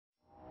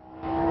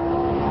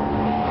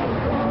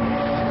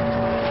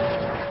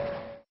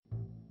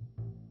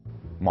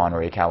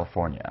Monterey,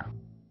 California.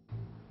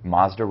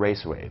 Mazda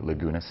Raceway,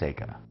 Laguna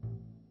Seca.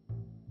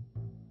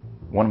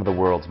 One of the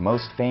world's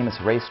most famous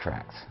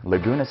racetracks,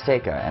 Laguna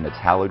Seca and its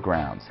hallowed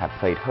grounds have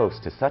played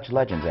host to such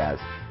legends as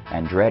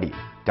Andretti,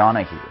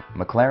 Donahue,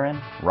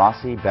 McLaren,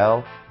 Rossi,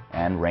 Bell,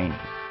 and Rainey.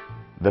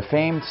 The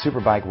famed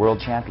Superbike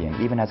world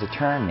champion even has a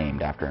turn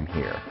named after him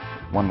here,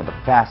 one of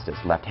the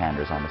fastest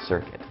left-handers on the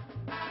circuit.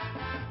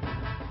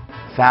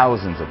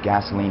 Thousands of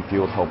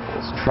gasoline-fueled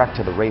hopefuls trek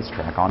to the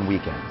racetrack on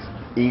weekends,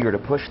 eager to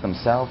push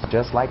themselves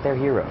just like their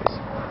heroes.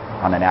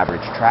 On an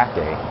average track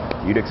day,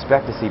 you'd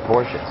expect to see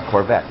Porsches,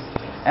 Corvettes,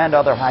 and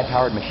other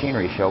high-powered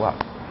machinery show up.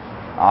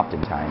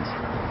 Oftentimes,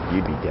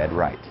 you'd be dead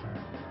right.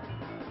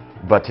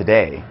 But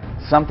today,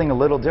 something a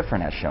little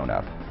different has shown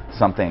up,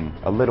 something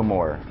a little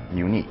more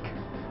unique,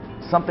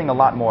 something a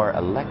lot more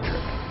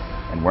electric,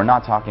 and we're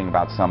not talking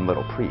about some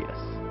little Prius.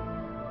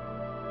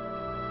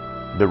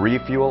 The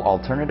Refuel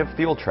alternative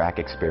fuel track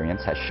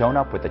experience has shown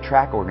up with the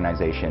track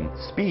organization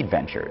Speed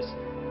Ventures,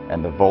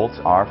 and the volts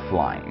are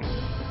flying.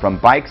 From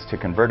bikes to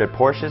converted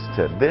Porsches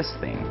to this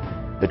thing,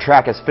 the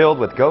track is filled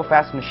with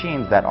go-fast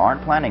machines that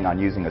aren't planning on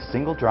using a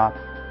single drop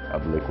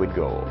of liquid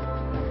gold.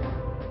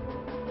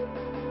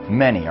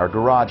 Many are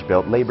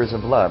garage-built labors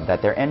of love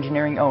that their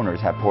engineering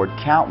owners have poured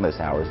countless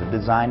hours of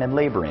design and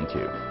labor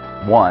into.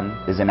 One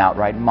is an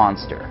outright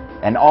monster,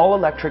 an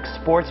all-electric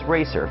sports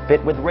racer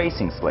fit with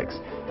racing slicks,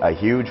 a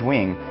huge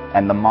wing,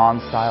 and the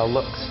Mon-style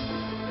looks.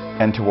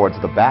 And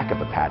towards the back of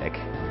the paddock,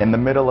 in the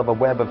middle of a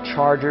web of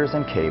chargers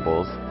and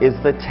cables, is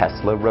the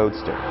Tesla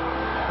Roadster.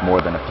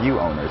 More than a few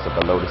owners of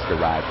the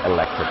Lotus-derived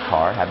electric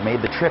car have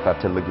made the trip up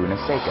to Laguna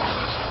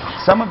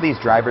Seca. Some of these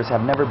drivers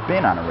have never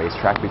been on a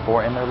racetrack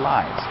before in their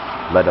lives,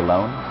 let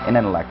alone in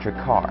an electric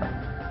car.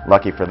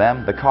 Lucky for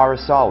them, the car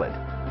is solid.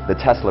 The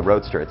Tesla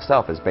Roadster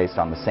itself is based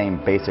on the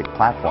same basic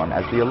platform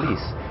as the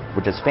Elise,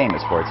 which is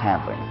famous for its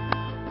handling.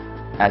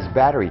 As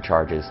battery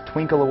charges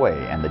twinkle away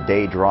and the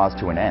day draws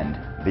to an end,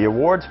 the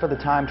awards for the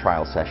time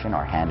trial session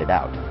are handed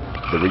out.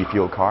 The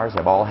Refuel cars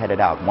have all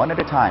headed out one at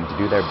a time to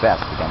do their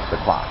best against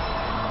the clock.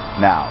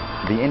 Now,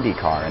 the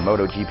IndyCar and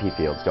MotoGP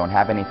fields don't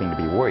have anything to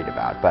be worried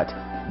about, but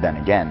then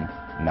again,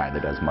 neither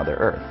does Mother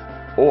Earth,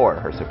 or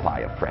her supply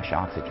of fresh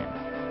oxygen.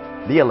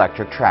 The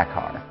electric track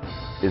car.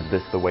 Is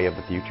this the way of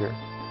the future?